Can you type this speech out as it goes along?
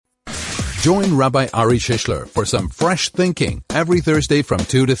Join Rabbi Ari Shishler for some fresh thinking every Thursday from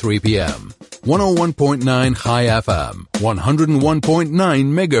 2 to 3 p.m. 101.9 High FM, 101.9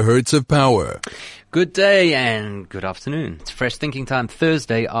 megahertz of power. Good day and good afternoon. It's Fresh Thinking Time,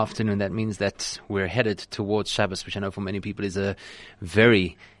 Thursday afternoon. That means that we're headed towards Shabbos, which I know for many people is a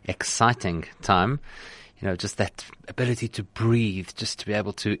very exciting time. You know, just that ability to breathe, just to be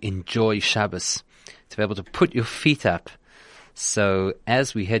able to enjoy Shabbos, to be able to put your feet up. So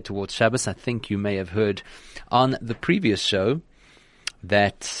as we head towards Shabbos, I think you may have heard on the previous show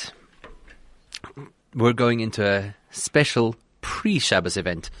that we're going into a special pre-Shabbos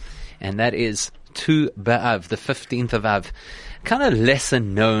event, and that is Tu B'Av, the 15th of Av. Kind of lesser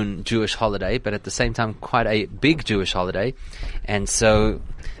known Jewish holiday, but at the same time quite a big Jewish holiday. And so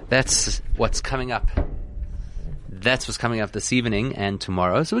that's what's coming up. That's what's coming up this evening and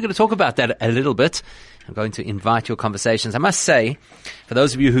tomorrow. So we're going to talk about that a little bit. I'm going to invite your conversations. I must say, for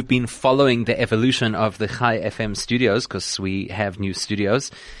those of you who've been following the evolution of the Chai FM studios, because we have new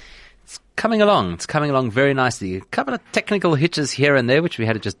studios, it's coming along. It's coming along very nicely. A couple of technical hitches here and there, which we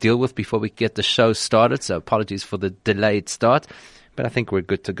had to just deal with before we get the show started. So apologies for the delayed start, but I think we're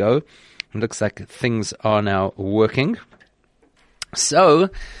good to go. It looks like things are now working. So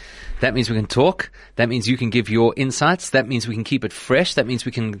that means we can talk. That means you can give your insights. That means we can keep it fresh. That means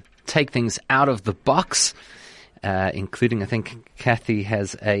we can take things out of the box, including, I think, Kathy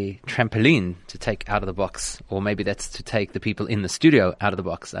has a trampoline to take out of the box, or maybe that's to take the people in the studio out of the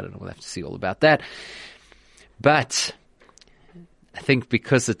box. I don't know. We'll have to see all about that. But I think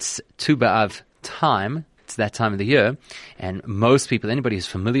because it's Tu B'Av time, it's that time of the year, and most people, anybody who's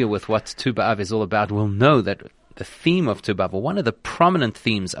familiar with what Tu B'Av is all about, will know that the theme of Tu B'Av, or one of the prominent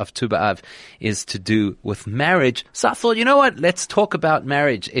themes of Tu B'Av, is to do with marriage. So I thought, you know what? Let's talk about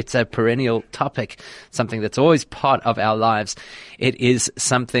marriage. It's a perennial topic, something that's always part of our lives. It is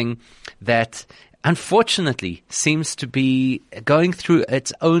something that unfortunately seems to be going through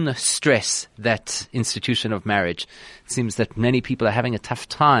its own stress, that institution of marriage. It seems that many people are having a tough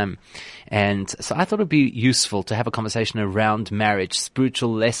time. And so I thought it would be useful to have a conversation around marriage,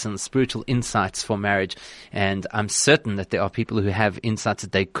 spiritual lessons, spiritual insights for marriage. And I'm certain that there are people who have insights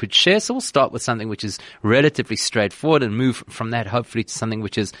that they could share. So we'll start with something which is relatively straightforward and move from that hopefully to something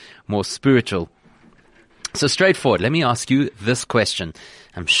which is more spiritual. So straightforward, let me ask you this question.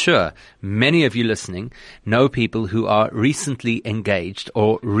 I'm sure many of you listening know people who are recently engaged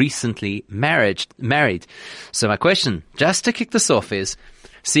or recently married. So my question, just to kick this off, is,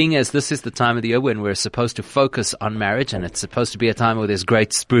 seeing as this is the time of the year when we're supposed to focus on marriage, and it's supposed to be a time where there's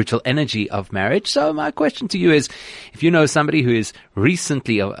great spiritual energy of marriage. So my question to you is, if you know somebody who is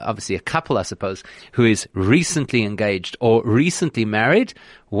recently, obviously a couple, I suppose, who is recently engaged or recently married,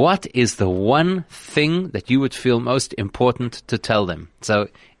 what is the one thing that you would feel most important to tell them? So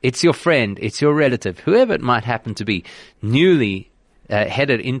it's your friend, it's your relative, whoever it might happen to be, newly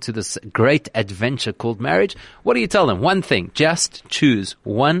headed into this great adventure called marriage. What do you tell them? One thing. Just choose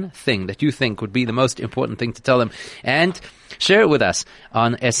one thing that you think would be the most important thing to tell them, and share it with us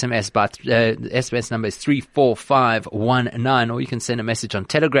on SMS. But SMS number is 34519, or you can send a message on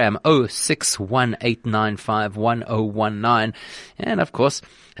Telegram 0618951019. And of course,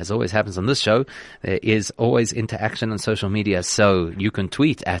 as always happens on this show, there is always interaction on social media. So you can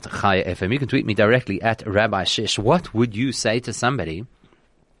tweet at Chai FM. You can tweet me directly at Rabbi Shish. What would you say to somebody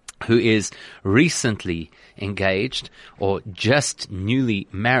who is recently engaged or just newly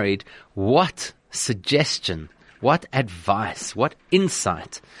married? What suggestion, what advice, what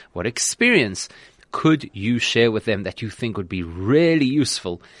insight, what experience could you share with them that you think would be really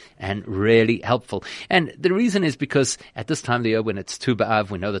useful and really helpful? And the reason is because at this time of the year, when it's Tu B'Av,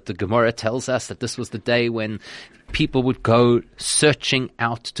 we know that the Gemara tells us that this was the day when people would go searching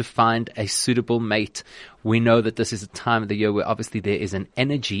out to find a suitable mate. We know that this is a time of the year where obviously there is an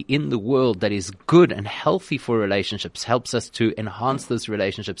energy in the world that is good and healthy for relationships, helps us to enhance those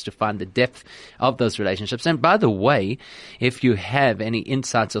relationships, to find the depth of those relationships. And by the way, if you have any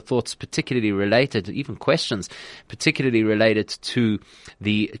insights or thoughts particularly related, even questions particularly related to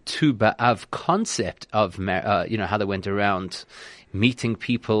the Tu B'Av concept of, how they went around meeting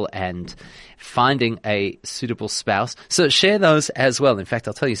people and finding a suitable spouse, so share those as well. In fact,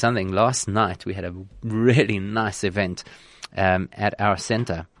 I'll tell you something. Last night we had a really nice event at our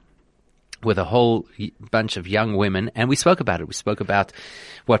center with a whole bunch of young women, and we spoke about it. We spoke about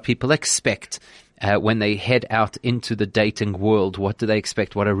what people expect when they head out into the dating world? What do they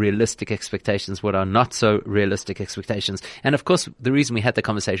expect? What are realistic expectations? What are not so realistic expectations? And of course, the reason we had the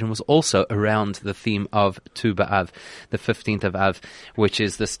conversation was also around the theme of Tu B'Av, the 15th of Av, which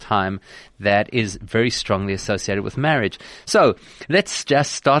is this time that is very strongly associated with marriage. So let's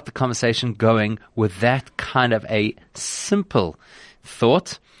just start the conversation going with that kind of a simple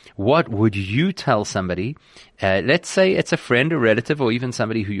thought. What would you tell somebody? Let's say it's a friend, a relative, or even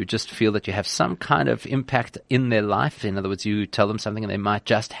somebody who you just feel that you have some kind of impact in their life. In other words, you tell them something and they might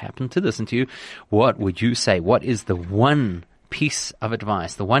just happen to listen to you. What would you say? What is the one piece of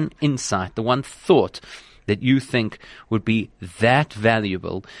advice, the one insight, the one thought that you think would be that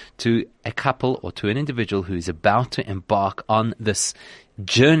valuable to a couple or to an individual who is about to embark on this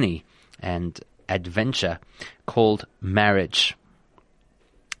journey and adventure called marriage?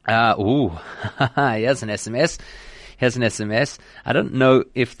 Here's an SMS. Here's an SMS. I don't know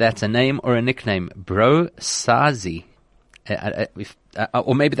if that's a name or a nickname. Bro Sazi.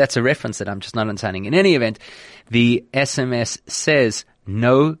 Or maybe that's a reference that I'm just not understanding. In any event, the SMS says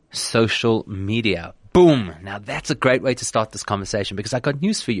no social media. Boom. Now that's a great way to start this conversation, because I got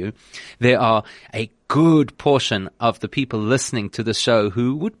news for you. There are a good portion of the people listening to the show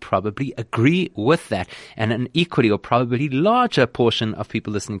who would probably agree with that. And an equally or probably larger portion of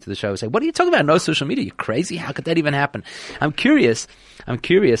people listening to the show say, what are you talking about? No social media? You're crazy. How could that even happen? I'm curious.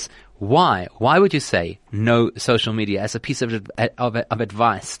 Why? Why would you say no social media as a piece of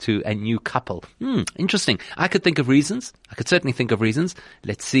advice to a new couple? Interesting. I could think of reasons. I could certainly think of reasons.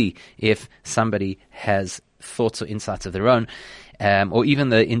 Let's see if somebody has thoughts or insights of their own. Or even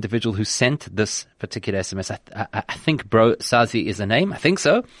the individual who sent this particular SMS. I think Bro Sazi is a name. I think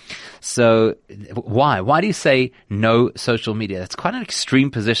so. So why? Why do you say no social media? That's quite an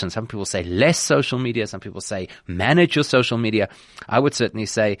extreme position. Some people say less social media. Some people say manage your social media. I would certainly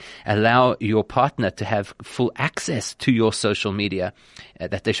say allow your partner to have full access to your social media,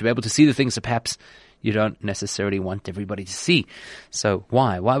 that they should be able to see the things that perhaps you don't necessarily want everybody to see. So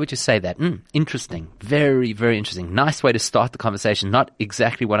why? Why would you say that? Interesting. Very, very interesting. Nice way to start the conversation. Not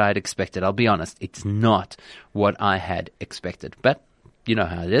exactly what I had expected. I'll be honest. It's not what I had expected. But you know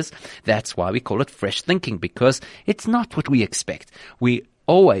how it is. That's why we call it fresh thinking, because it's not what we expect. We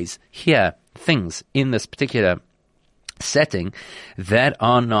always hear things in this particular setting that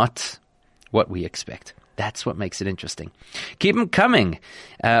are not what we expect. That's what makes it interesting. Keep them coming.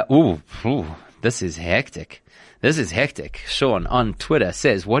 This is hectic. Sean on Twitter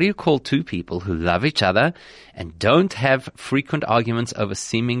says, what do you call two people who love each other and don't have frequent arguments over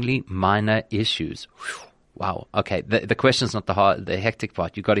seemingly minor issues? Wow. Okay. The question's not the hectic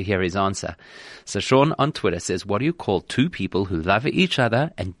part. You've got to hear his answer. So Sean on Twitter says, what do you call two people who love each other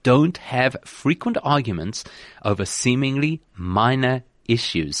and don't have frequent arguments over seemingly minor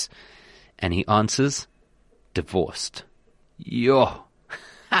issues? And he answers, divorced. Yo.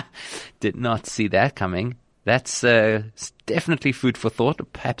 Did not see that coming. That's definitely food for thought,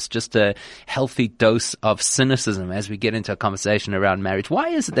 perhaps just a healthy dose of cynicism as we get into a conversation around marriage. Why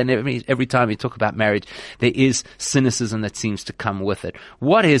is it that every time we talk about marriage, there is cynicism that seems to come with it?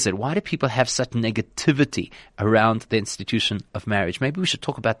 What is it? Why do people have such negativity around the institution of marriage? Maybe we should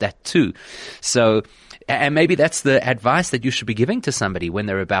talk about that too. So, and maybe that's the advice that you should be giving to somebody when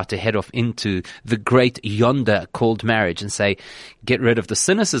they're about to head off into the great yonder called marriage, and say, get rid of the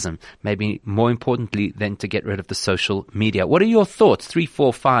cynicism. Maybe more importantly than to get rid of the social media. What are your thoughts?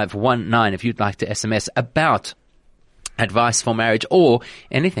 34519 if you'd like to SMS about advice for marriage or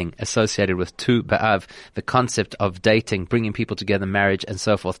anything associated with Tu B'Av, the concept of dating, bringing people together, marriage, and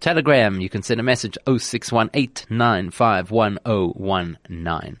so forth. Telegram, you can send a message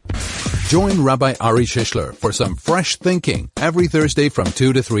 0618951019. Join Rabbi Ari Shishler for some fresh thinking every Thursday from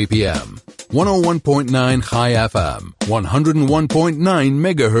 2 to 3 p.m. 101.9 High FM, 101.9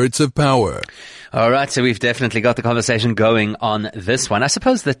 megahertz of power. All right, so we've definitely got the conversation going on this one. I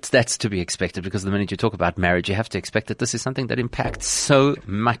suppose that's to be expected, because the minute you talk about marriage, you have to expect that this is something that impacts so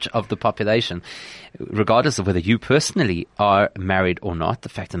much of the population, regardless of whether you personally are married or not. The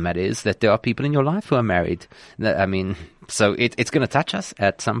fact of the matter is that there are people in your life who are married. I mean, so it's going to touch us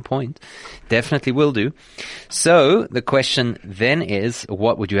at some point. Definitely will do. So the question then is,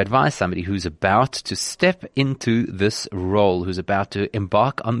 what would you advise somebody who's about to step into this role, who's about to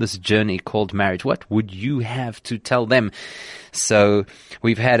embark on this journey called marriage? What would you have to tell them? So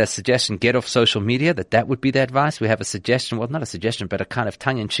we've had a suggestion, get off social media, that would be the advice. We have a suggestion, well, not a suggestion, but a kind of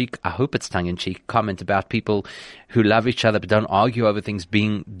tongue-in-cheek, I hope it's tongue-in-cheek, comment about people who love each other but don't argue over things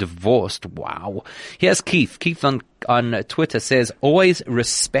being divorced. Wow. Here's Keith. Keith on Twitter says, always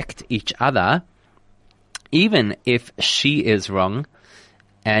respect each other, even if she is wrong.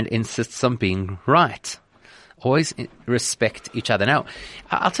 and insists on being right. Always respect each other. Now,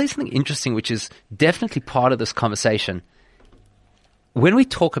 I'll tell you something interesting, which is definitely part of this conversation. When we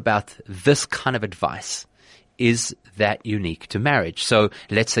talk about this kind of advice, is that unique to marriage? So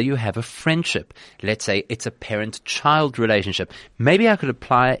let's say you have a friendship. Let's say it's a parent-child relationship. Maybe I could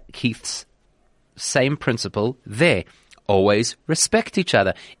apply Keith's same principle there. Always respect each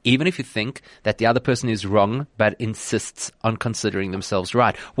other, even if you think that the other person is wrong but insists on considering themselves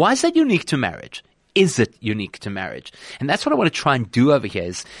right. Why is that unique to marriage? Is it unique to marriage? And that's what I want to try and do over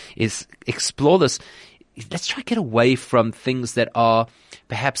here is explore this. Let's try to get away from things that are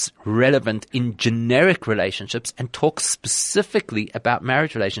perhaps relevant in generic relationships and talk specifically about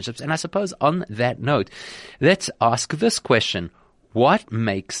marriage relationships. And I suppose on that note, let's ask this question. What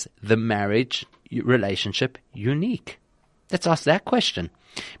makes the marriage relationship unique? Let's ask that question.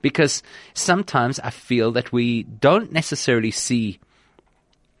 Because sometimes I feel that we don't necessarily see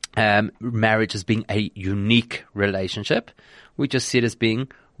marriage as being a unique relationship. We just see it as being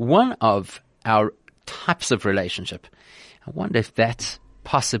one of our types of relationship. I wonder if that's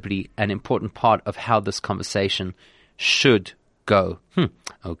possibly an important part of how this conversation should go.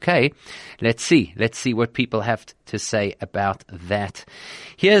 Okay, let's see what people have to say about that.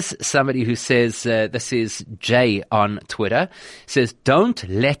 Here's somebody who says, this is Jay on Twitter, says, don't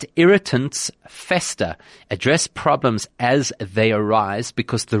let irritants fester. Address problems as they arise,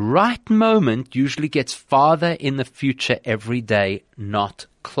 because the right moment usually gets farther in the future every day, not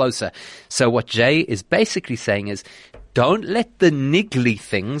closer. So what Jay is basically saying is, don't let the niggly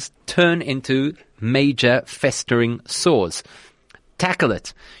things turn into major festering sores. Tackle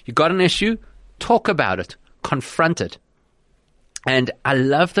it. You got an issue? Talk about it. Confront it. And I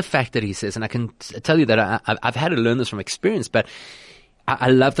love the fact that he says, and I can tell you that I've had to learn this from experience, but I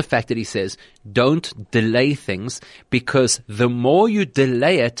love the fact that he says, don't delay things, because the more you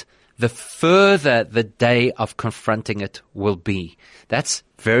delay it, the further the day of confronting it will be. That's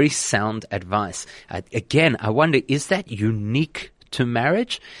very sound advice. Again, I wonder, is that unique to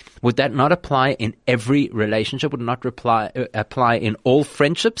marriage? Would that not apply in every relationship? Would it not apply in all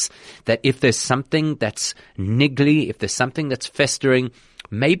friendships? That if there's something that's niggly, if there's something that's festering,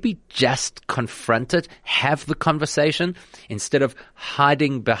 maybe just confront it, have the conversation, instead of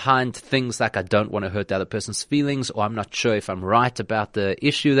hiding behind things like, I don't want to hurt the other person's feelings, or I'm not sure if I'm right about the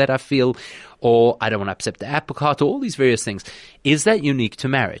issue that I feel, or I don't want to upset the apple cart, or all these various things. Is that unique to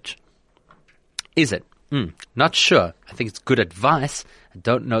marriage? Is it? Not sure. I think it's good advice. I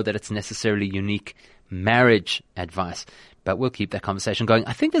don't know that it's necessarily unique marriage advice, but we'll keep that conversation going.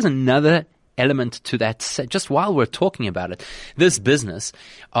 I think there's another element to that, just while we're talking about it. This business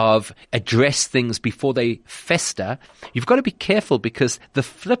of address things before they fester, you've got to be careful, because the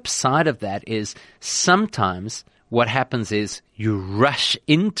flip side of that is sometimes what happens is you rush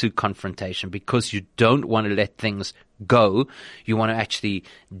into confrontation because you don't want to let things go. You want to actually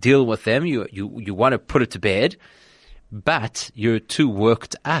deal with them. You want to put it to bed, but you're too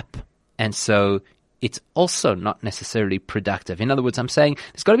worked up. And so it's also not necessarily productive. In other words, I'm saying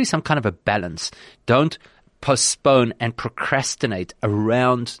there's got to be some kind of a balance. Don't postpone and procrastinate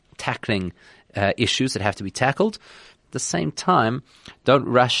around tackling issues that have to be tackled. At the same time, don't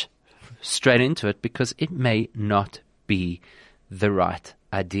rush straight into it, because it may not be the right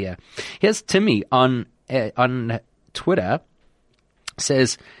idea. Here's Timmy on Twitter,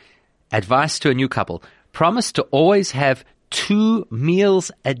 says, advice to a new couple: promise to always have 2 meals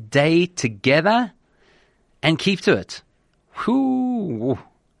a day together and keep to it. 2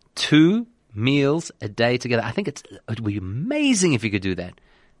 meals a day together. I think it would be amazing if you could do that.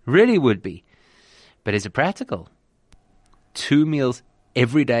 Really would be. But is it practical? 2 meals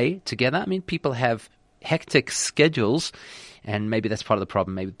every day together? I mean, people have hectic schedules, and maybe that's part of the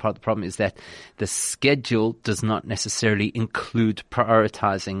problem. Maybe part of the problem is that the schedule does not necessarily include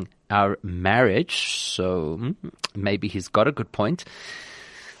prioritizing our marriage. So maybe he's got a good point.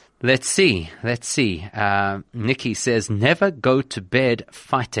 Let's see. Nikki says, never go to bed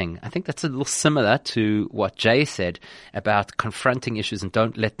fighting. I think that's a little similar to what Jay said about confronting issues and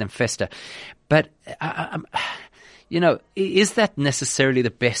don't let them fester. But is that necessarily the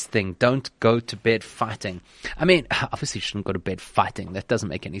best thing? Don't go to bed fighting. I mean, obviously you shouldn't go to bed fighting. That doesn't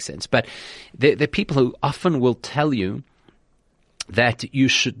make any sense. But there are people who often will tell you that you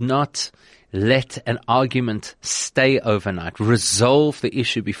should not let an argument stay overnight. Resolve the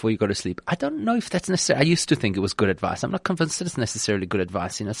issue before you go to sleep. I don't know if that's necessary. I used to think it was good advice. I'm not convinced that it's necessarily good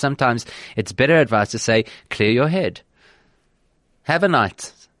advice. Sometimes it's better advice to say, clear your head. Have a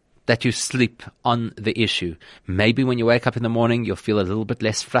night. that you sleep on the issue. Maybe when you wake up in the morning, you'll feel a little bit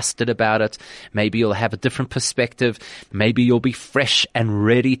less flustered about it. Maybe you'll have a different perspective. Maybe you'll be fresh and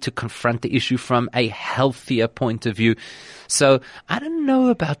ready to confront the issue from a healthier point of view. So I don't know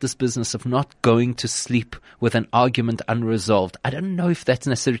about this business of not going to sleep with an argument unresolved. I don't know if that's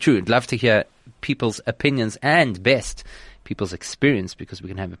necessarily true. I'd love to hear people's opinions and best people's experience, because we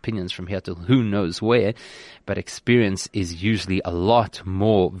can have opinions from here to who knows where, but experience is usually a lot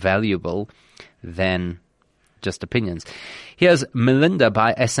more valuable than just opinions. Here's Melinda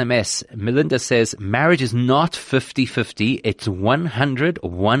by SMS. Melinda says, marriage is not 50-50, it's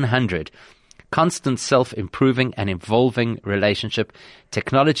 100-100. Constant self-improving and evolving relationship,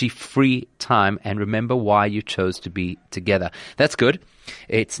 technology-free time, and remember why you chose to be together. That's good.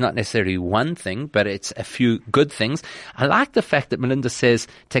 It's not necessarily one thing, but it's a few good things. I like the fact that Melinda says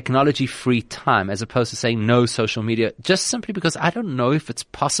technology-free time as opposed to saying no social media, just simply because I don't know if it's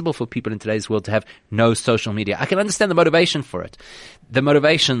possible for people in today's world to have no social media. I can understand the motivation for it. The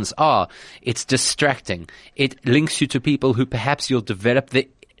motivations are, it's distracting. It links you to people who perhaps you'll develop the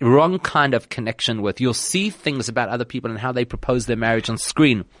wrong kind of connection with. You'll see things about other people and how they propose their marriage on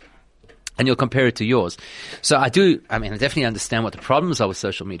screen, and you'll compare it to yours. So I definitely understand what the problems are with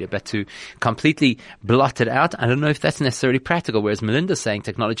social media, but to completely blot it out, I don't know if that's necessarily practical. Whereas Melinda's saying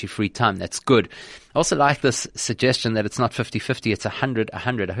technology-free time, that's good. I also like this suggestion that it's not 50-50, it's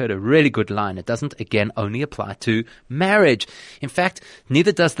 100-100. I heard a really good line. It doesn't, again, only apply to marriage. In fact,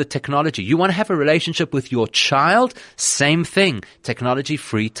 neither does the technology. You want to have a relationship with your child? Same thing.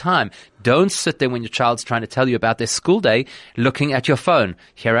 Technology-free time. Don't sit there when your child's trying to tell you about their school day looking at your phone.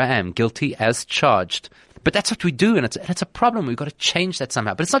 Here I am, guilty as charged. But that's what we do, and it's a problem. We've got to change that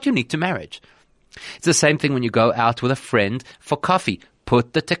somehow. But it's not unique to marriage. It's the same thing when you go out with a friend for coffee.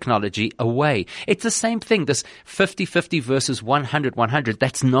 Put the technology away. It's the same thing, this 50-50 versus 100-100.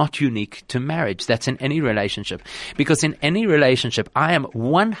 That's not unique to marriage. That's in any relationship. Because in any relationship, I am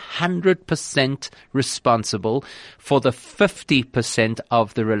 100% responsible for the 50%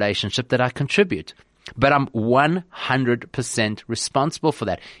 of the relationship that I contribute. But I'm 100% responsible for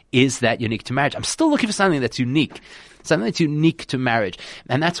that. Is that unique to marriage? I'm still looking for something that's unique. Something that's unique to marriage.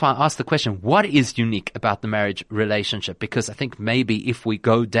 And that's why I asked the question, what is unique about the marriage relationship? Because I think maybe if we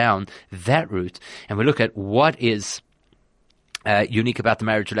go down that route and we look at what is unique about the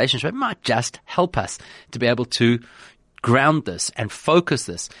marriage relationship, it might just help us to be able to ground this and focus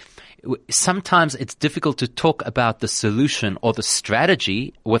this. Sometimes it's difficult to talk about the solution or the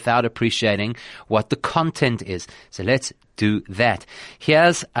strategy without appreciating what the content is. So let's do that.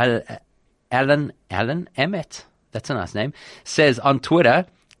 Here's Alan Emmett. That's a nice name. Says on Twitter,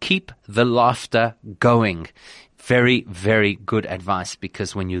 keep the laughter going. Very, very good advice,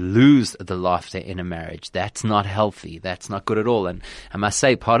 because when you lose the laughter in a marriage, that's not healthy. That's not good at all. And I must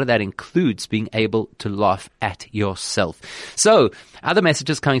say, part of that includes being able to laugh at yourself. So, other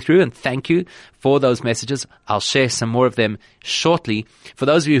messages coming through, and thank you for those messages. I'll share some more of them shortly. For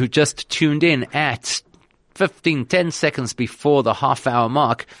those of you who just tuned in at 10 seconds before the half-hour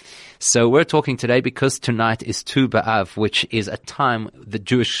mark, so we're talking today because tonight is Tu B'Av, which is a time the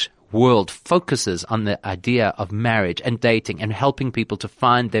Jewish world focuses on the idea of marriage and dating and helping people to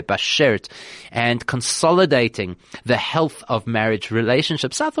find their bashert and consolidating the health of marriage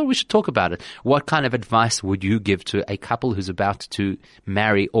relationships. So I thought we should talk about it. What kind of advice would you give to a couple who's about to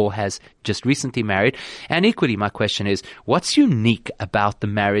marry or has just recently married? And equally, my question is, what's unique about the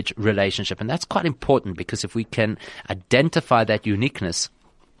marriage relationship? And that's quite important, because if we can identify that uniqueness,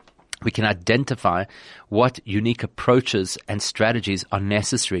 we can identify what unique approaches and strategies are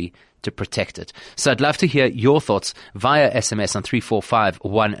necessary to protect it. So I'd love to hear your thoughts via SMS on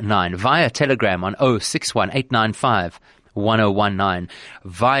 34519, via Telegram on 0618951019,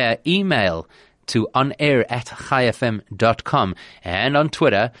 via email to onair@chaifm.com, and on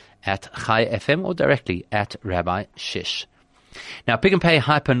Twitter @chaifm, or directly at Rabbi Shish. Now, Pick and Pay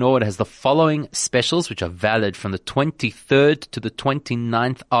Hyper Nord has the following specials, which are valid from the 23rd to the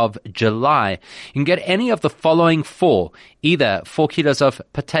 29th of July. You can get any of the following four: either 4 kilos of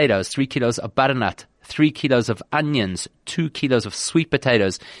potatoes, 3 kilos of butternut, 3 kilos of onions, 2 kilos of sweet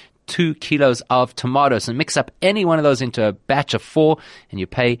potatoes, 2 kilos of tomatoes, and mix up any one of those into a batch of 4, and you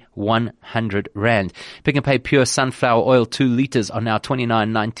pay 100 Rand. Pick and Pay Pure Sunflower Oil 2 liters are now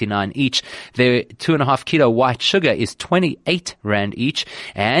 29.99 each. Their 2.5 kilo white sugar is 28 Rand each,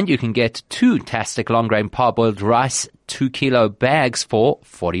 and you can get 2 Tastic long grain parboiled rice 2 kilo bags for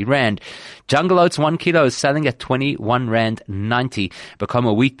 40 Rand. Jungle Oats 1 kilo is selling at 21 Rand 90.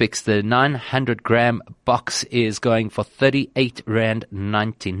 Bacoma Wheat Bix, the 900 gram box, is going for 38 Rand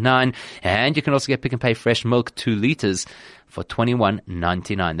 99. And you can also get Pick and Pay Fresh Milk 2 liters for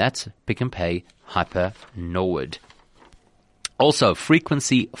 $21.99. That's Pick and Pay Hyper Norwood. Also,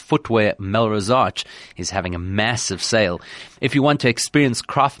 Frequency Footwear Melrose Arch is having a massive sale. If you want to experience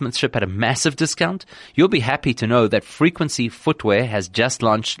craftsmanship at a massive discount, you'll be happy to know that Frequency Footwear has just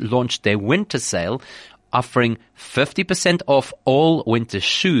launched their winter sale, offering 50% off all winter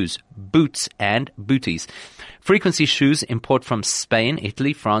shoes, boots, and booties. Frequency shoes import from Spain,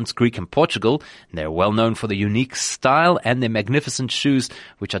 Italy, France, Greece, and Portugal. They're well known for their unique style and their magnificent shoes,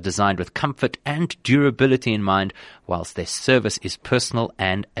 which are designed with comfort and durability in mind, whilst their service is personal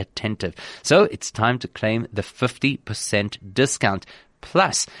and attentive. So it's time to claim the 50% discount.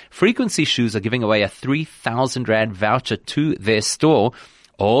 Plus, Frequency shoes are giving away a 3,000 Rand voucher to their store.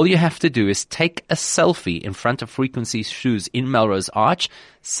 All you have to do is take a selfie in front of Frequency shoes in Melrose Arch,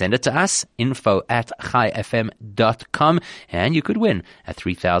 send it to us, info@chaifm.com, and you could win a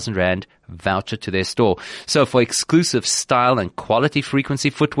 3,000 Rand voucher to their store. So for exclusive style and quality Frequency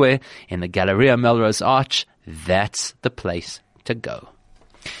footwear in the Galleria Melrose Arch, that's the place to go.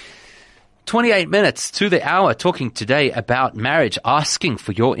 28 minutes to the hour, talking today about marriage, asking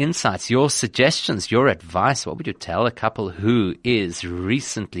for your insights, your suggestions, your advice. What would you tell a couple who is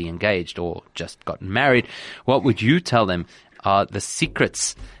recently engaged or just gotten married? What would you tell them are the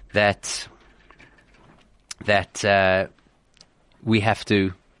secrets that we have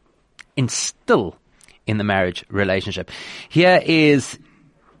to instill in the marriage relationship? Here is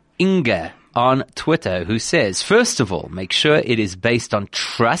Inga on Twitter who says, first of all, make sure it is based on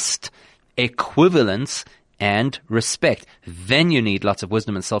trust, equivalence, and respect. Then you need lots of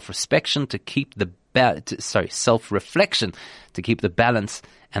wisdom and self-reflection to keep the self-reflection to keep the balance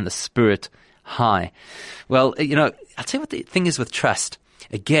and the spirit high. Well, I'll tell you what the thing is with trust.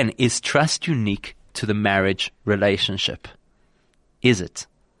 Again, is trust unique to the marriage relationship? Is it?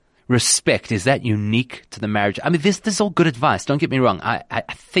 Respect, is that unique to the marriage? I mean, this is all good advice. Don't get me wrong. I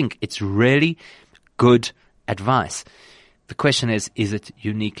think it's really good advice. The question is it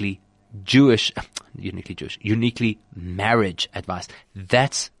uniquely marriage advice?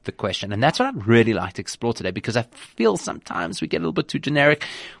 That's the question. And that's what I'd really like to explore today, because I feel sometimes we get a little bit too generic.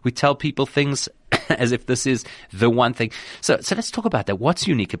 We tell people things as if this is the one thing. So let's talk about that. What's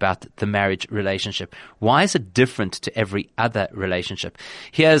unique about the marriage relationship? Why is it different to every other relationship?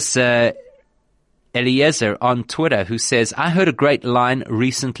 Here's Eliezer on Twitter who says, I heard a great line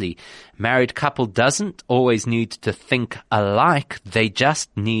recently. Married couple doesn't always need to think alike. They just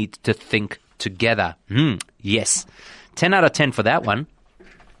need to think together. Yes. 10 out of 10 for that one.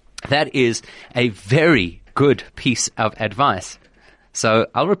 That is a very good piece of advice. So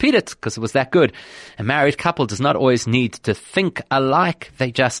I'll repeat it because it was that good. A married couple does not always need to think alike.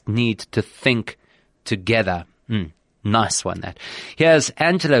 They just need to think together. Nice one, that. Here's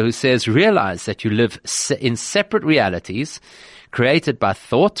Angela who says, realize that you live in separate realities created by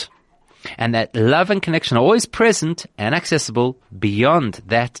thought, and that love and connection are always present and accessible beyond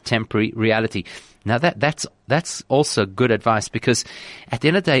that temporary reality. Now that's also good advice, because at the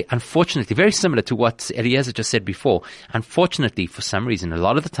end of the day, unfortunately, very similar to what Eliezer just said before, unfortunately, for some reason, a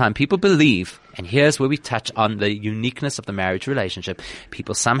lot of the time people believe, and here's where we touch on the uniqueness of the marriage relationship,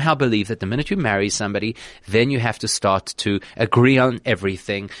 people somehow believe that the minute you marry somebody, then you have to start to agree on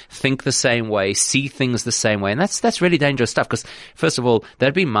everything, think the same way, see things the same way. And that's really dangerous stuff, because first of all,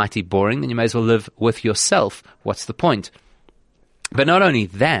 that'd be mighty boring, then you may as well live with yourself. What's the point? But not only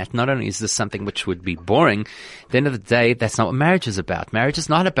is this something which would be boring, at the end of the day, that's not what marriage is about. Marriage is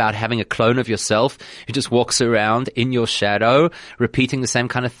not about having a clone of yourself who just walks around in your shadow, repeating the same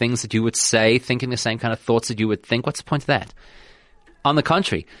kind of things that you would say, thinking the same kind of thoughts that you would think. What's the point of that? On the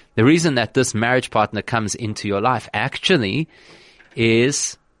contrary, the reason that this marriage partner comes into your life actually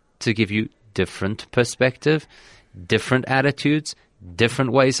is to give you different perspective, different attitudes,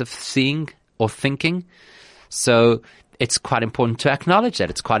 different ways of seeing or thinking. So it's quite important to acknowledge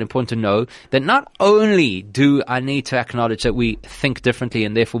that. It's quite important to know that not only do I need to acknowledge that we think differently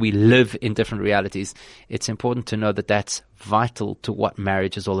and therefore we live in different realities, it's important to know that that's vital to what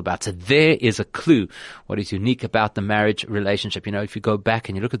marriage is all about. So there is a clue what is unique about the marriage relationship. If you go back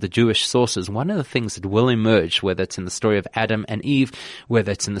and you look at the Jewish sources, one of the things that will emerge, whether it's in the story of Adam and Eve,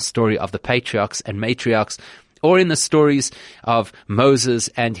 whether it's in the story of the patriarchs and matriarchs, or in the stories of Moses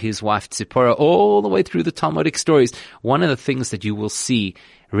and his wife Zipporah, all the way through the Talmudic stories, one of the things that you will see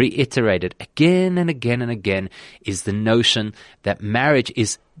reiterated again and again and again is the notion that marriage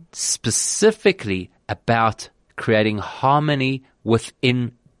is specifically about creating harmony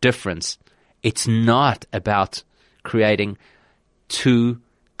within difference. It's not about creating two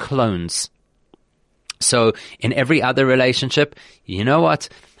clones. So in every other relationship, you know what?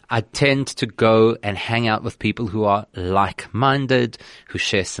 I tend to go and hang out with people who are like-minded, who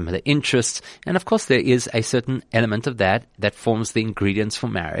share similar interests. And of course, there is a certain element of that forms the ingredients for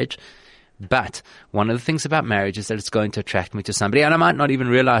marriage. But one of the things about marriage is that it's going to attract me to somebody, and I might not even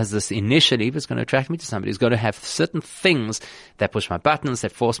realize this initially, but it's going to attract me to somebody who's going to have certain things that push my buttons,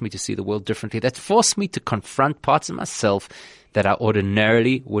 that force me to see the world differently, that force me to confront parts of myself that I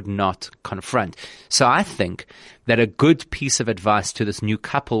ordinarily would not confront. So I think that a good piece of advice to this new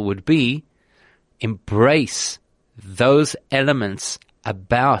couple would be embrace those elements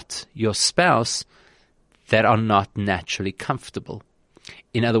about your spouse that are not naturally comfortable.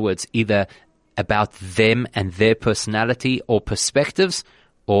 In other words, either about them and their personality or perspectives,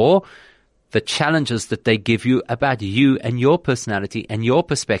 or the challenges that they give you about you and your personality and your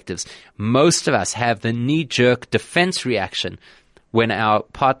perspectives. Most of us have the knee-jerk defense reaction when our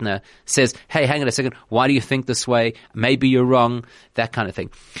partner says, hey, hang on a second, why do you think this way? Maybe you're wrong, that kind of thing.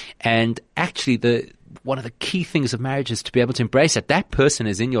 And actually, one of the key things of marriage is to be able to embrace that. That person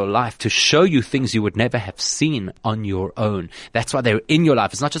is in your life to show you things you would never have seen on your own. That's why they're in your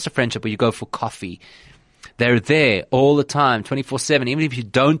life. It's not just a friendship where you go for coffee. They're there all the time, 24/7, even if you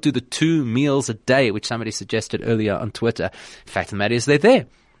don't do the 2 meals a day, which somebody suggested earlier on Twitter. The fact of the matter is they're there.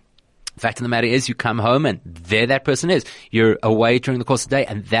 The fact of the matter is you come home and there that person is. You're away during the course of the day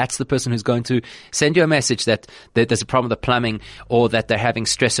and that's the person who's going to send you a message that there's a problem with the plumbing or that they're having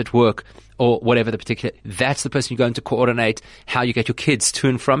stress at work or whatever the particular. That's the person you're going to coordinate how you get your kids to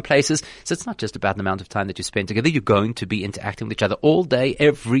and from places. So it's not just about the amount of time that you spend together. You're going to be interacting with each other all day,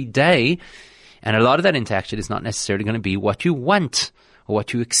 every day. And a lot of that interaction is not necessarily going to be what you want or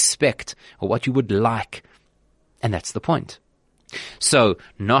what you expect or what you would like. And that's the point. So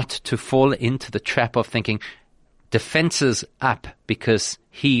not to fall into the trap of thinking defenses up because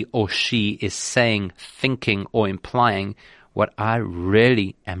he or she is saying, thinking, or implying what I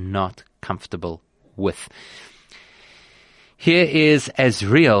really am not comfortable with. Here is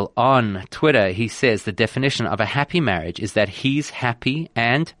Azriel on Twitter. He says the definition of a happy marriage is that he's happy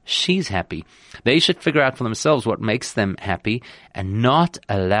and she's happy. They should figure out for themselves what makes them happy and not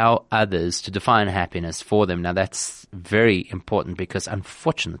allow others to define happiness for them. Now that's very important because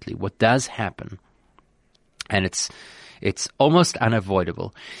unfortunately what does happen, and it's almost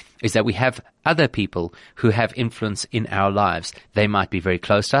unavoidable, is that we have other people who have influence in our lives. They might be very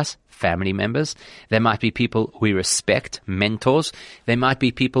close to us, family members. They might be people we respect, mentors. They might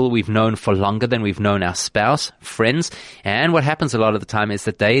be people we've known for longer than we've known our spouse, friends. And what happens a lot of the time is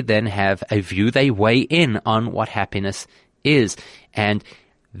that they then have a view. They weigh in on what happiness is. And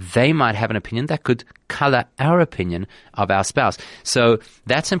they might have an opinion that could color our opinion of our spouse. So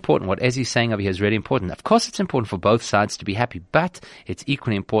that's important. What Ezzy's saying over here is really important. Of course, it's important for both sides to be happy, but it's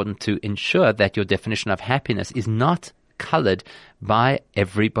equally important to ensure that your definition of happiness is not colored by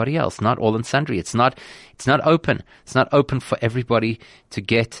everybody else, not all and sundry. It's not open. It's not open for everybody to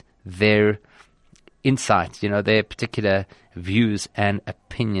get their insights, their particular views and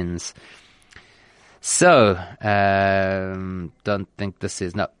opinions. So, don't think this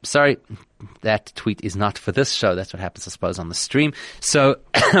is, no, sorry, that tweet is not for this show. That's what happens, I suppose, on the stream. So,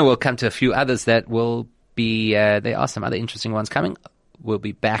 we'll come to a few others that will be, there are some other interesting ones coming. We'll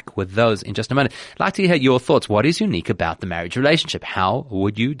be back with those in just a minute. I'd like to hear your thoughts. What is unique about the marriage relationship? How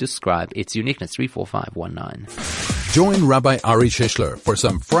would you describe its uniqueness? 34519. Join Rabbi Ari Shishler for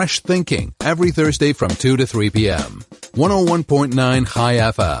some fresh thinking every Thursday from 2 to 3 p.m. 101.9 High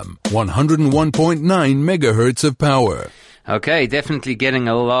FM, 101.9 megahertz of power. Okay, definitely getting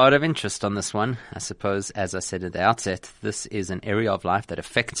a lot of interest on this one. I suppose, as I said at the outset, this is an area of life that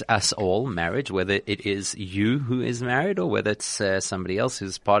affects us all, marriage, whether it is you who is married or whether it's somebody else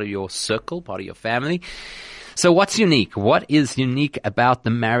who's part of your circle, part of your family. So what's unique? What is unique about the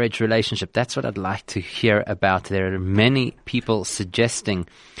marriage relationship? That's what I'd like to hear about. There are many people suggesting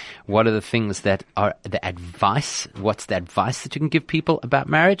what are the things that are the advice. What's the advice that you can give people about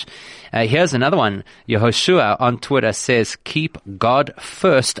marriage? Here's another one. Yehoshua on Twitter says, keep God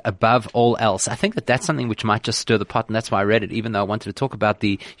first above all else. I think that that's something which might just stir the pot, and that's why I read it, even though I wanted to talk about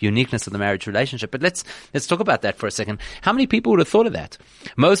the uniqueness of the marriage relationship. But let's talk about that for a second. How many people would have thought of that?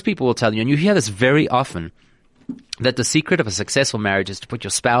 Most people will tell you, and you hear this very often, that the secret of a successful marriage is to put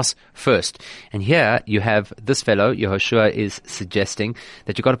your spouse first. And here you have this fellow, Yehoshua, is suggesting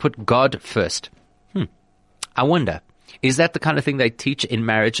that you've got to put God first. I wonder, is that the kind of thing they teach in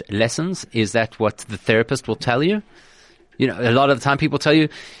marriage lessons? Is that what the therapist will tell you? A lot of the time people tell you,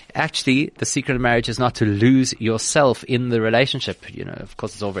 actually, the secret of marriage is not to lose yourself in the relationship. Of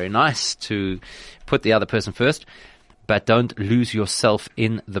course, it's all very nice to put the other person first, but don't lose yourself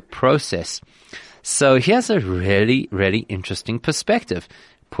in the process. So here's a really, really interesting perspective.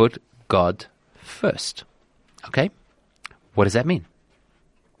 put God first. Okay? What does that mean?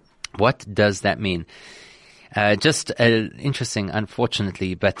 What does that mean? Just interesting,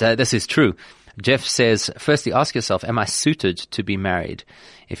 unfortunately, but this is true. Jeff says, firstly, ask yourself, am I suited to be married?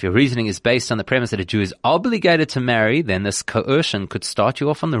 If your reasoning is based on the premise that a Jew is obligated to marry, then this coercion could start you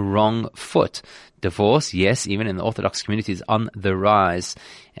off on the wrong foot. Divorce, yes, even in the Orthodox community, is on the rise,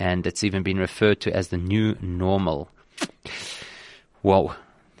 and it's even been referred to as the new normal. Whoa,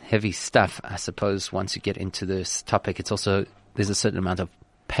 heavy stuff, I suppose. Once you get into this topic, it's also, there's a certain amount of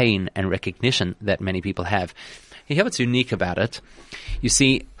pain and recognition that many people have. You hear what's unique about it? You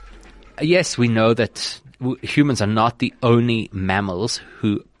see, yes, we know that humans are not the only mammals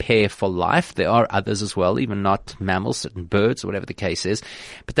who pair for life. There are others as well, even not mammals, certain birds, or whatever the case is.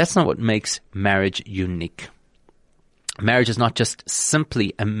 But that's not what makes marriage unique. Marriage is not just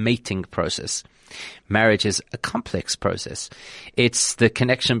simply a mating process. Marriage is a complex process. It's the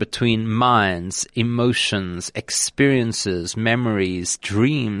connection between minds, emotions, experiences, memories,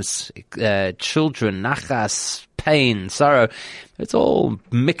 dreams, children, nachas, pain, sorrow. It's all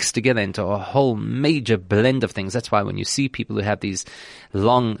mixed together into a whole major blend of things. That's why when you see people who have these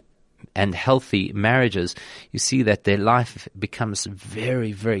long and healthy marriages, you see that their life becomes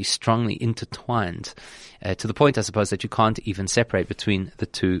very, very strongly intertwined, to the point, I suppose, that you can't even separate between the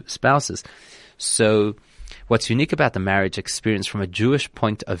two spouses. So what's unique about the marriage experience from a Jewish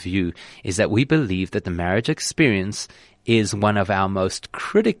point of view is that we believe that the marriage experience is one of our most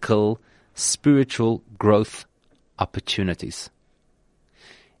critical spiritual growth opportunities.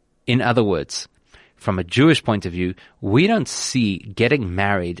 In other words, from a Jewish point of view, we don't see getting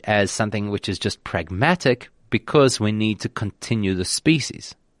married as something which is just pragmatic because we need to continue the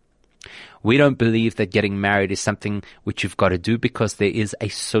species. We don't believe that getting married is something which you've got to do because there is a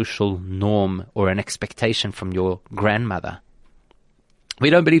social norm or an expectation from your grandmother. We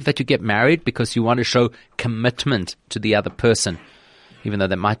don't believe that you get married because you want to show commitment to the other person, even though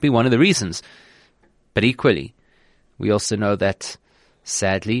that might be one of the reasons. But equally, we also know that,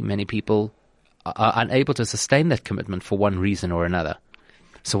 sadly, many people are unable to sustain that commitment for one reason or another.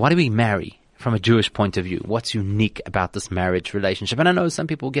 So why do we marry? From a Jewish point of view, what's unique about this marriage relationship? And I know some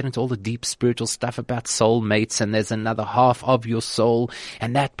people get into all the deep spiritual stuff about soulmates, and there's another half of your soul,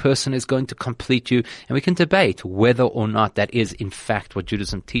 and that person is going to complete you. And we can debate whether or not that is, in fact, what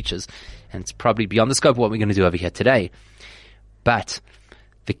Judaism teaches. And it's probably beyond the scope of what we're going to do over here today. But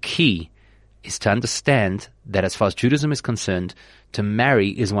the key is to understand that as far as Judaism is concerned, to marry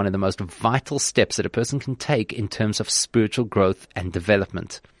is one of the most vital steps that a person can take in terms of spiritual growth and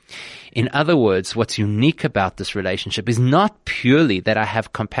development. In other words, what's unique about this relationship is not purely that I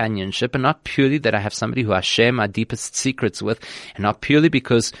have companionship, and not purely that I have somebody who I share my deepest secrets with, and not purely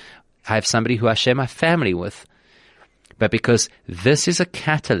because I have somebody who I share my family with, but because this is a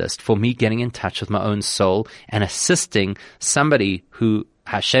catalyst for me getting in touch with my own soul and assisting somebody who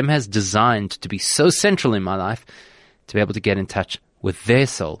Hashem has designed to be so central in my life to be able to get in touch with their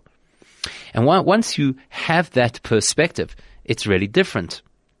soul. And once you have that perspective, it's really different.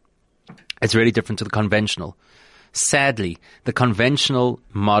 It's really different to the conventional. Sadly, the conventional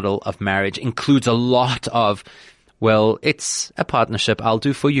model of marriage includes a lot of, well, it's a partnership. I'll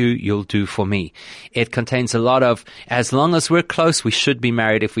do for you, you'll do for me. It contains a lot of, as long as we're close, we should be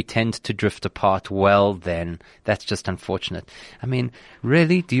married. If we tend to drift apart, well, then that's just unfortunate. I mean,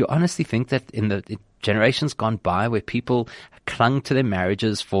 really, do you honestly think that in the generations gone by where people clung to their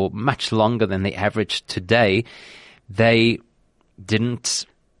marriages for much longer than the average today, they didn't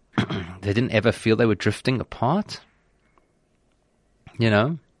ever feel they were drifting apart? You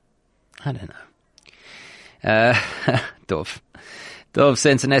know? I don't know. Dov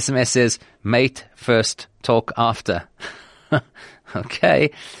sends an SMS, says, mate first, talk after.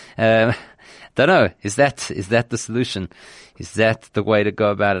 Okay. Don't know. Is that the solution? Is that the way to go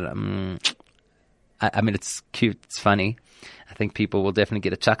about it? I mean, it's cute. It's funny. I think people will definitely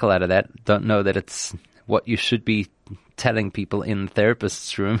get a chuckle out of that. Don't know that it's what you should be telling people in the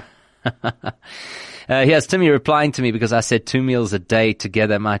therapist's room. Here's Timmy replying to me because I said 2 meals a day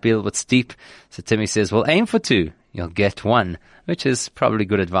together might be a little bit steep. So Timmy says, well, aim for 2. You'll get 1, which is probably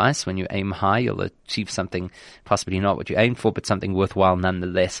good advice. When you aim high, you'll achieve something, possibly not what you aim for, but something worthwhile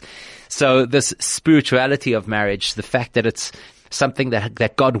nonetheless. So this spirituality of marriage, the fact that it's something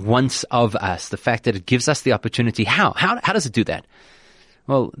that God wants of us, the fact that it gives us the opportunity. How does it do that?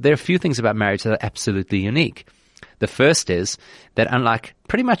 Well, there are a few things about marriage that are absolutely unique. The first is that unlike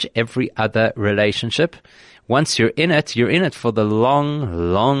pretty much every other relationship, once you're in it for the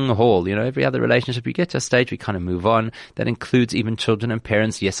long, long haul. Every other relationship, you get to a stage, we kind of move on. That includes even children and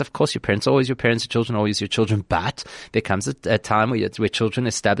parents. Yes, of course, your parents are always your parents, your children are always your children, but there comes a time where children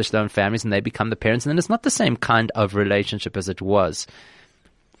establish their own families and they become the parents, and then it's not the same kind of relationship as it was.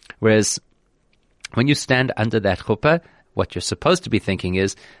 Whereas when you stand under that chuppah, what you're supposed to be thinking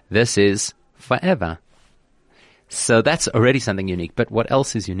is, this is forever. So that's already something unique. But what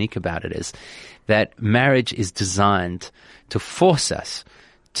else is unique about it is that marriage is designed to force us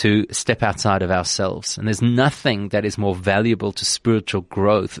to step outside of ourselves. And there's nothing that is more valuable to spiritual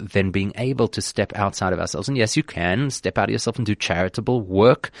growth than being able to step outside of ourselves. And yes, you can step out of yourself and do charitable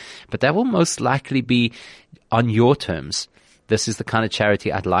work, but that will most likely be on your terms. This is the kind of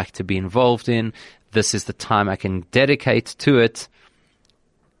charity I'd like to be involved in. This is the time I can dedicate to it.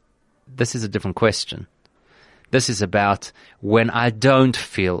 This is a different question. This is about when I don't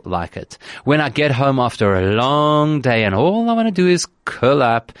feel like it. When I get home after a long day and all I want to do is curl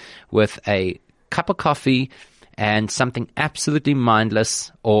up with a cup of coffee and something absolutely mindless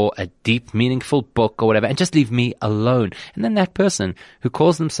or a deep, meaningful book or whatever, and just leave me alone. And then that person who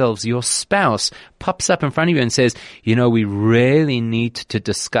calls themselves your spouse pops up in front of you and says, we really need to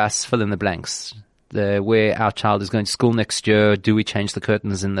discuss fill in the blanks. Where our child is going to school next year, do we change the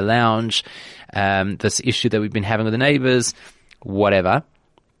curtains in the lounge, this issue that we've been having with the neighbors, whatever.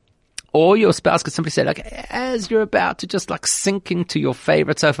 Or your spouse could simply say, as you're about to just sink into your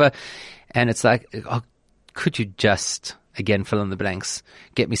favorite sofa, and it's could you just, again, fill in the blanks,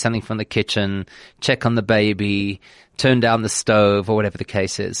 get me something from the kitchen, check on the baby, turn down the stove, or whatever the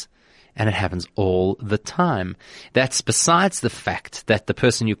case is. And it happens all the time. That's besides the fact that the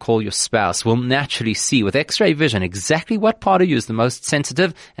person you call your spouse will naturally see with X-ray vision exactly what part of you is the most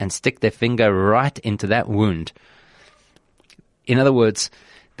sensitive and stick their finger right into that wound. In other words,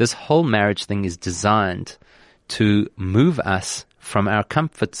 this whole marriage thing is designed to move us from our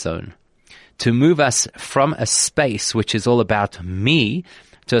comfort zone, to move us from a space which is all about me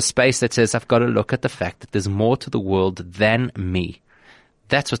to a space that says I've got to look at the fact that there's more to the world than me.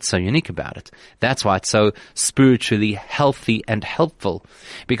 That's what's so unique about it. That's why it's so spiritually healthy and helpful.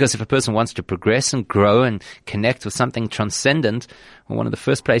 Because if a person wants to progress and grow and connect with something transcendent, well, one of the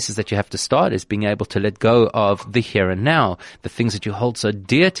first places that you have to start is being able to let go of the here and now, the things that you hold so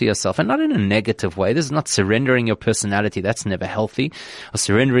dear to yourself, and not in a negative way. This is not surrendering your personality. That's never healthy. Or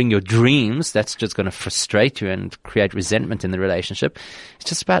surrendering your dreams. That's just going to frustrate you and create resentment in the relationship. It's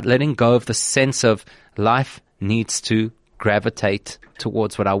just about letting go of the sense of life needs to gravitate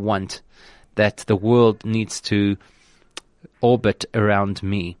towards what I want, that the world needs to orbit around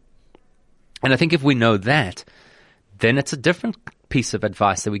me. And I think if we know that, then it's a different piece of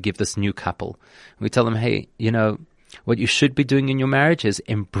advice that we give this new couple. We tell them, hey, what you should be doing in your marriage is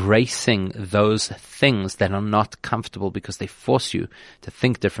embracing those things that are not comfortable because they force you to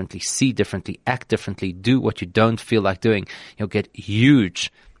think differently, see differently, act differently, do what you don't feel like doing. You'll get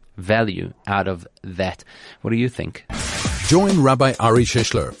huge value out of that. What do you think? Join Rabbi Ari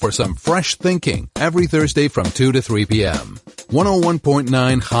Shishler for some fresh thinking every Thursday from 2 to 3 p.m.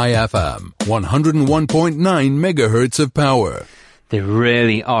 101.9 High FM, 101.9 megahertz of power. There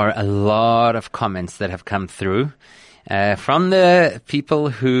really are a lot of comments that have come through from the people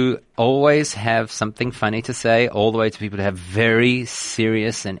who always have something funny to say, all the way to people who have very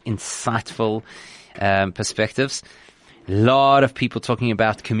serious and insightful perspectives. A lot of people talking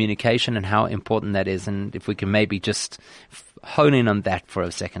about communication and how important that is, and if we can maybe just hone in on that for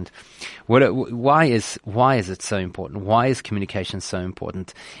a second. Why is it so important? Why is communication so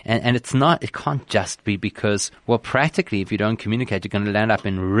important? And it can't just be because, well, practically, if you don't communicate, you're going to land up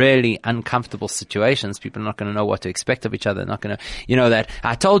in really uncomfortable situations. People are not going to know what to expect of each other. They're not going to, that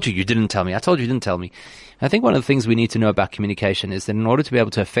I told you, you didn't tell me. I told you, you didn't tell me. I think one of the things we need to know about communication is that in order to be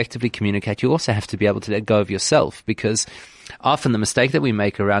able to effectively communicate, you also have to be able to let go of yourself, because often the mistake that we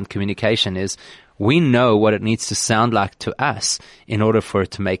make around communication is we know what it needs to sound like to us in order for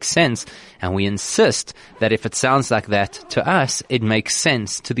it to make sense, and we insist that if it sounds like that to us, it makes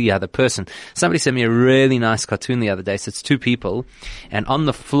sense to the other person. Somebody sent me a really nice cartoon the other day. So it's two people, and on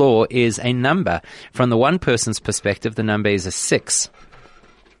the floor is a number. From the one person's perspective, the number is a 6.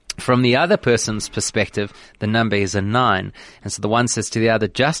 From the other person's perspective, the number is a 9. And so the one says to the other,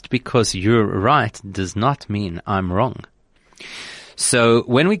 just because you're right does not mean I'm wrong. So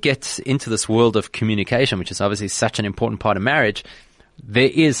when we get into this world of communication, which is obviously such an important part of marriage, there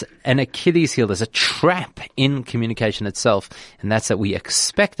is an Achilles heel. There's a trap in communication itself, and that's that we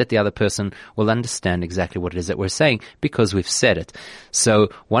expect that the other person will understand exactly what it is that we're saying because we've said it. So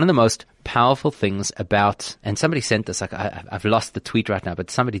one of the most powerful things about, and somebody sent this, I've lost the tweet right now, but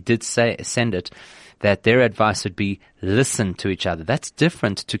somebody did send it, that their advice would be listen to each other. That's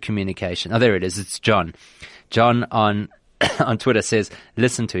different to communication. Oh, there it is. It's John. John on Twitter says,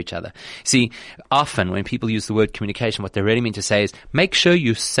 listen to each other. See, often when people use the word communication, what they really mean to say is make sure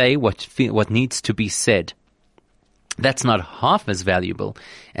you say what needs to be said. That's not half as valuable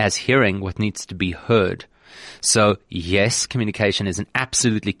as hearing what needs to be heard. So yes, communication is an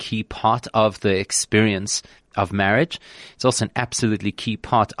absolutely key part of the experience of marriage. It's also an absolutely key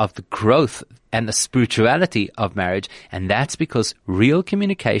part of the growth and the spirituality of marriage. And that's because real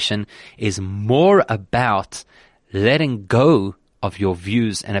communication is more about letting go of your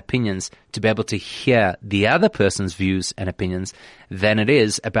views and opinions to be able to hear the other person's views and opinions than it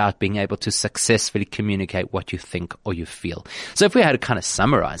is about being able to successfully communicate what you think or you feel. So if we had to kind of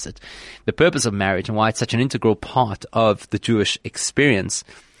summarize it, the purpose of marriage and why it's such an integral part of the Jewish experience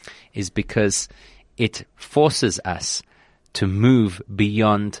is because it forces us to move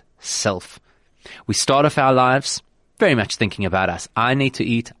beyond self. We start off our lives very much thinking about us. I need to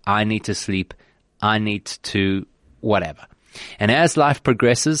eat. I need to sleep. I need to whatever. And as life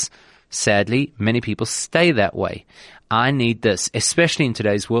progresses, sadly, many people stay that way. I need this, especially in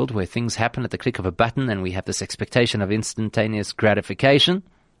today's world where things happen at the click of a button and we have this expectation of instantaneous gratification.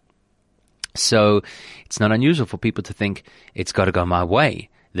 So it's not unusual for people to think it's got to go my way.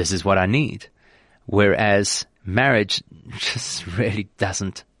 This is what I need. Whereas marriage just really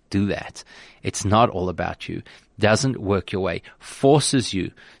doesn't do that. It's not all about you. Doesn't work your way, forces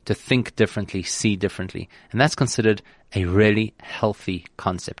you to think differently, see differently. And that's considered a really healthy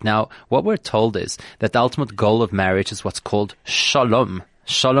concept. Now, what we're told is that the ultimate goal of marriage is what's called shalom.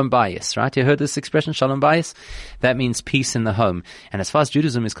 Shalom bayis, right? You heard this expression, shalom bayis? That means peace in the home. And as far as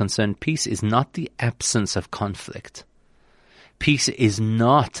Judaism is concerned, peace is not the absence of conflict. Peace is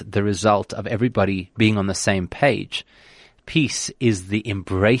not the result of everybody being on the same page. Peace is the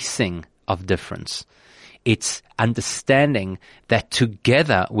embracing of difference. It's understanding that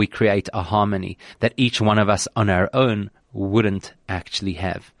together we create a harmony that each one of us on our own wouldn't actually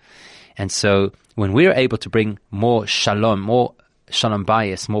have. And so when we're able to bring more shalom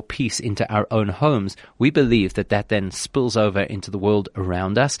bayis, more peace into our own homes, we believe that that then spills over into the world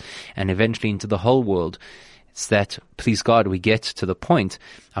around us and eventually into the whole world. It's that, please God, we get to the point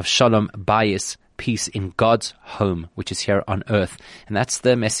of shalom bayis, peace in God's home, which is here on earth. And that's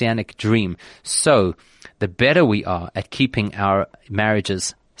the messianic dream. So the better we are at keeping our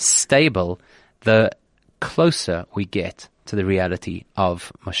marriages stable, the closer we get to the reality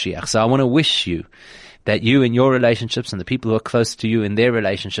of Mashiach. So I want to wish you that you in your relationships and the people who are close to you in their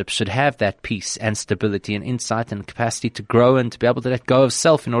relationships should have that peace and stability and insight and capacity to grow and to be able to let go of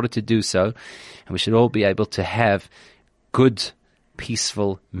self in order to do so. And we should all be able to have good,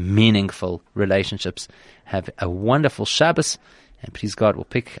 peaceful, meaningful relationships. Have a wonderful Shabbos, and please God, we'll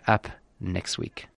pick up next week.